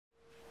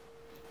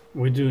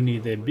We do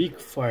need a big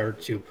fire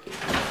tube.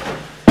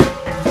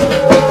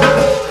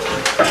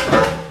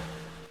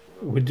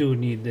 We do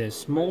need a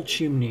small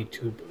chimney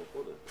tube.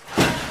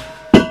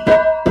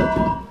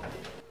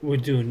 We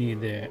do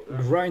need a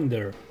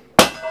grinder.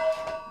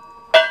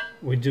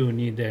 We do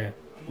need a...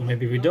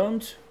 maybe we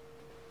don't?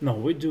 No,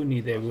 we do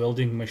need a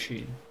welding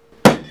machine.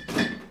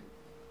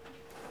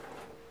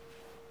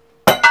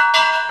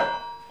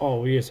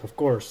 Oh yes, of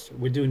course,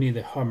 we do need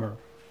a hammer.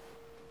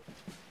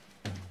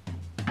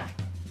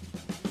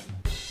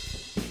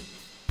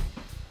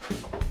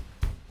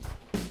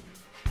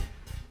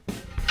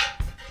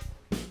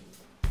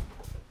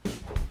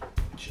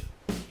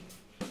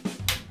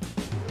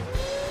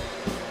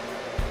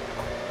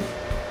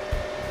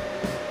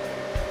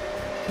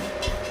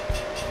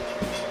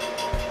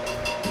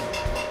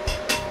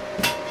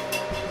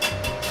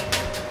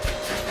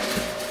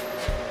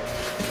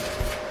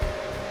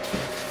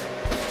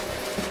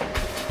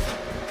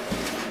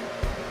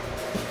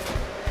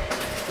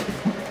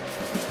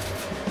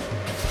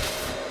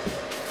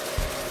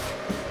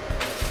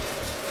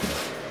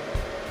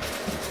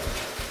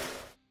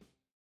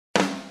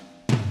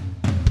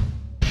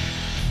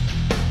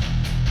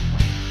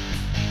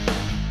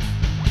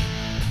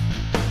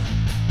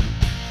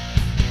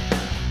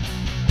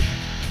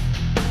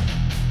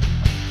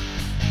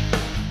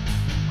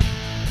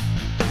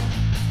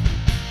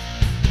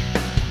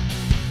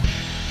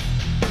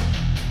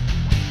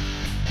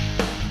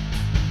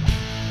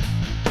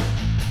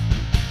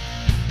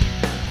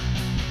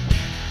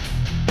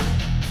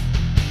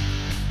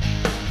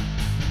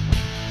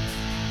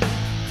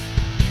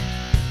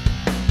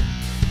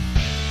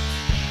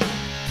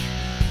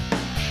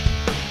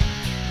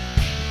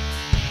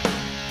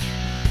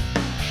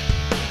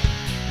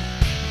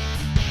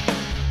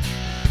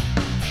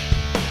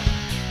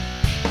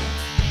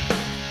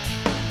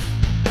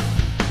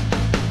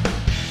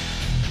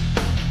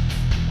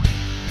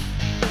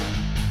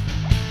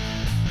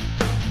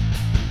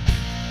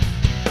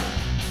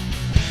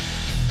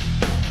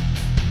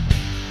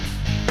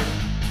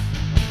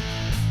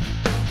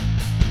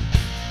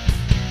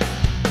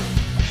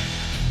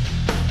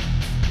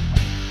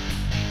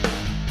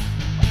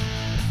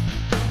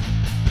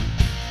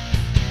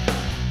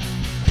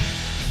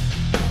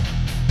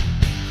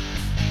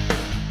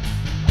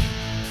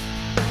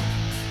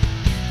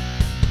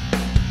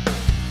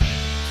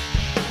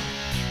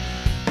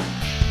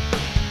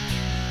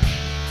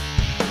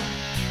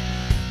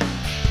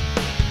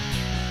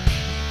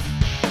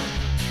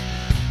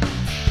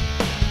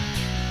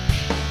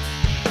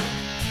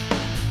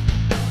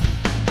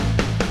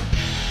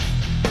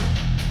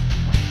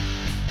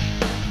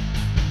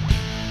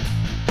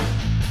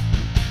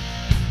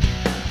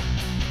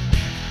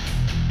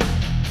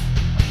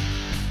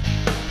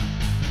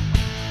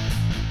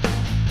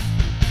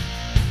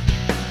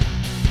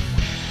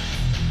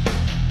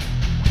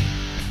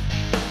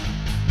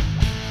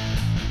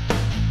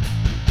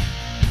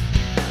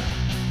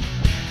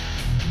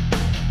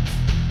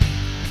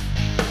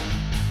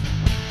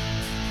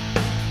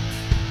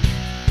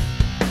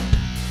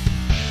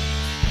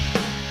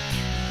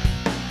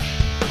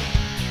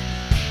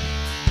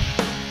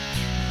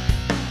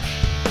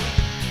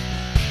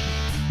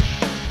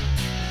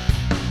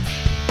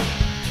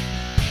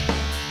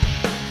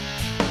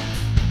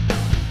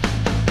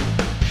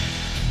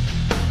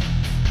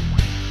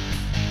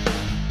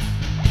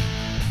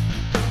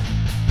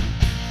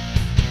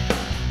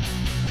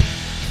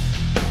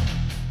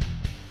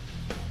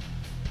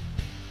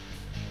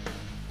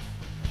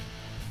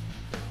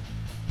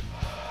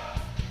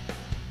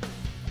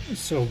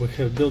 So we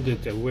have built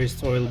it a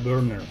waste oil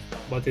burner,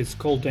 but it's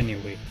cold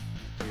anyway,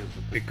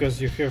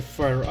 because you have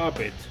fire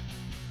up it.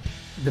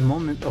 The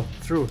moment of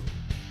truth,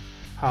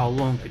 how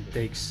long it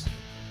takes.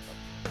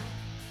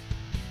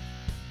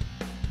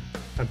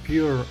 A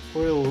pure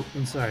oil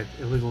inside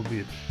a little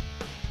bit.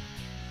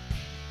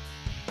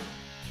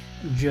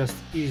 Just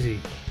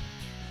easy.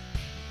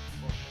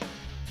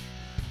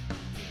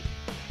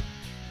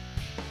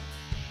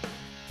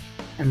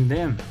 And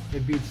then a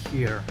bit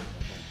here.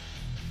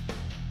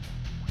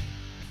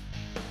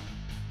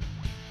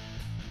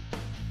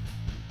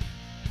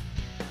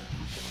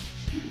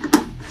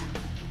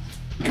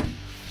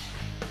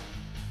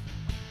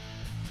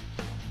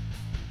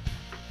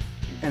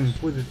 And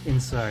put it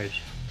inside.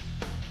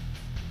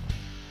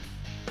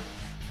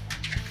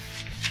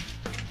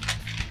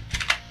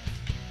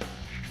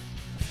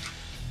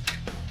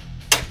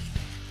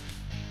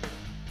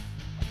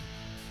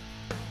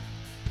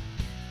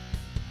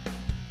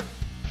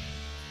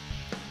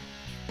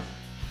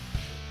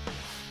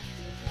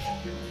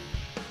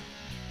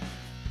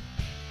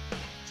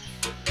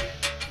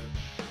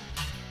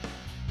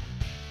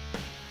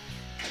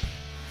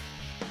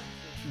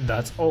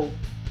 That's all.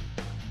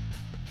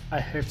 I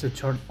have to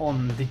turn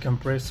on the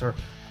compressor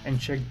and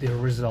check the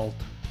result.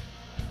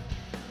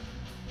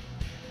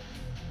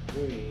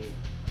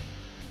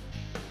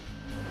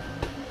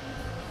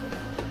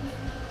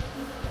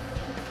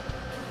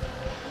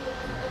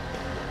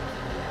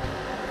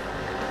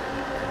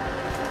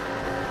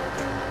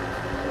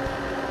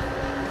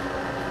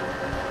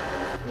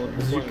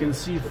 As you can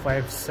see,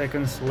 5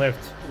 seconds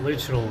left,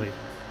 literally.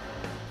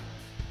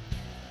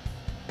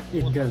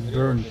 It got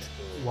burned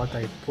what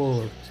I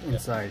poured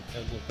inside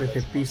with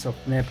a piece of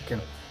napkin.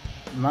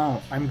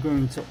 Now I'm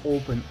going to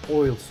open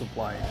oil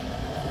supply.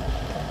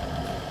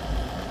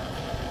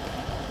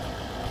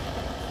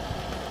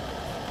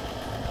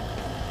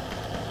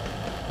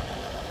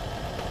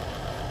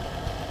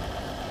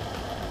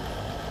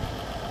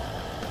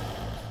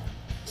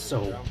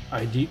 So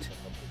I did.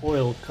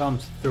 Oil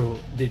comes through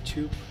the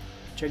tube.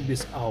 Check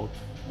this out.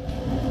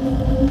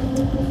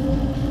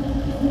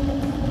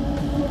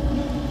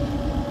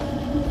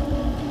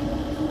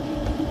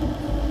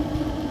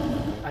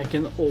 I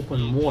can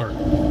open more.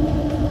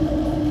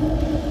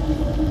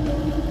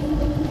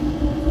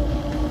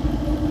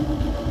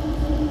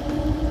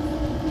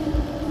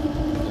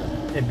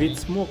 A bit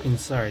smoke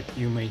inside,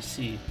 you may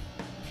see,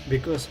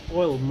 because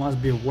oil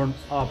must be warmed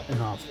up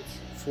enough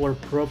for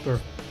proper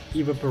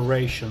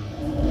evaporation.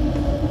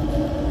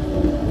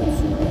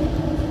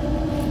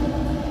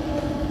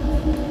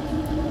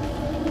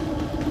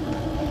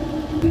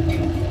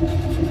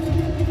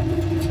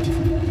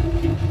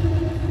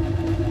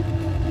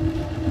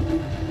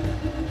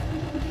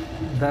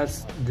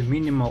 That's the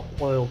minimal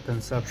oil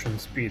consumption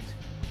speed.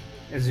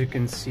 As you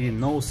can see,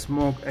 no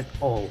smoke at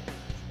all.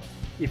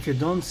 If you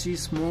don't see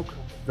smoke,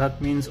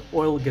 that means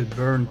oil get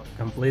burned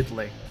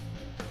completely.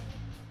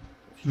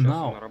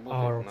 Now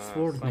our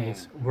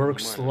furnace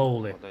works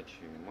slowly.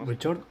 We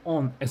turn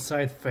on a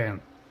side fan,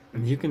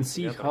 and you can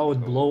see how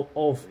it blows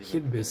off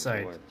heat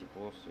beside.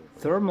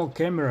 Thermal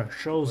camera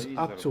shows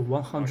up to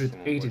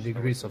 180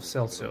 degrees of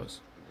Celsius.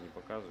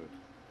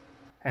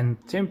 And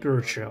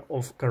temperature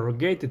of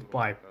corrugated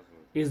pipe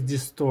is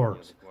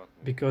distorted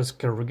because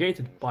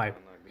corrugated pipe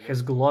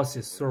has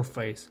glossy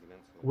surface,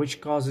 which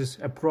causes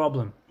a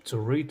problem to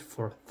read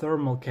for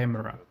thermal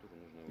camera.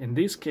 In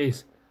this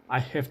case, I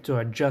have to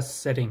adjust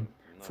setting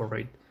for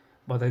it,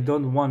 but I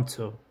don't want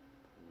to.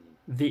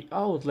 The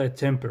outlet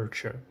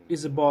temperature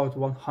is about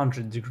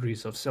 100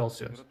 degrees of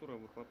Celsius.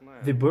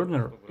 The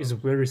burner is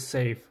very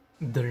safe.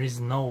 There is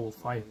no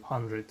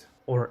 500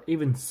 or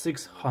even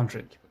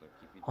 600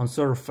 on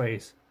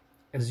surface,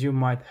 as you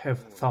might have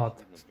thought.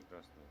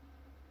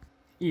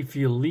 If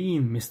you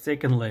lean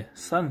mistakenly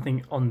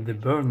something on the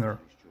burner,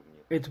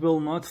 it will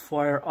not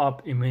fire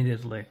up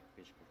immediately.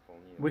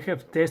 We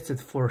have tested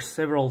for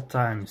several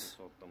times.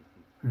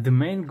 The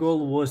main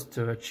goal was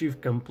to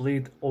achieve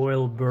complete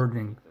oil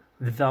burning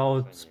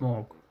without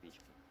smoke.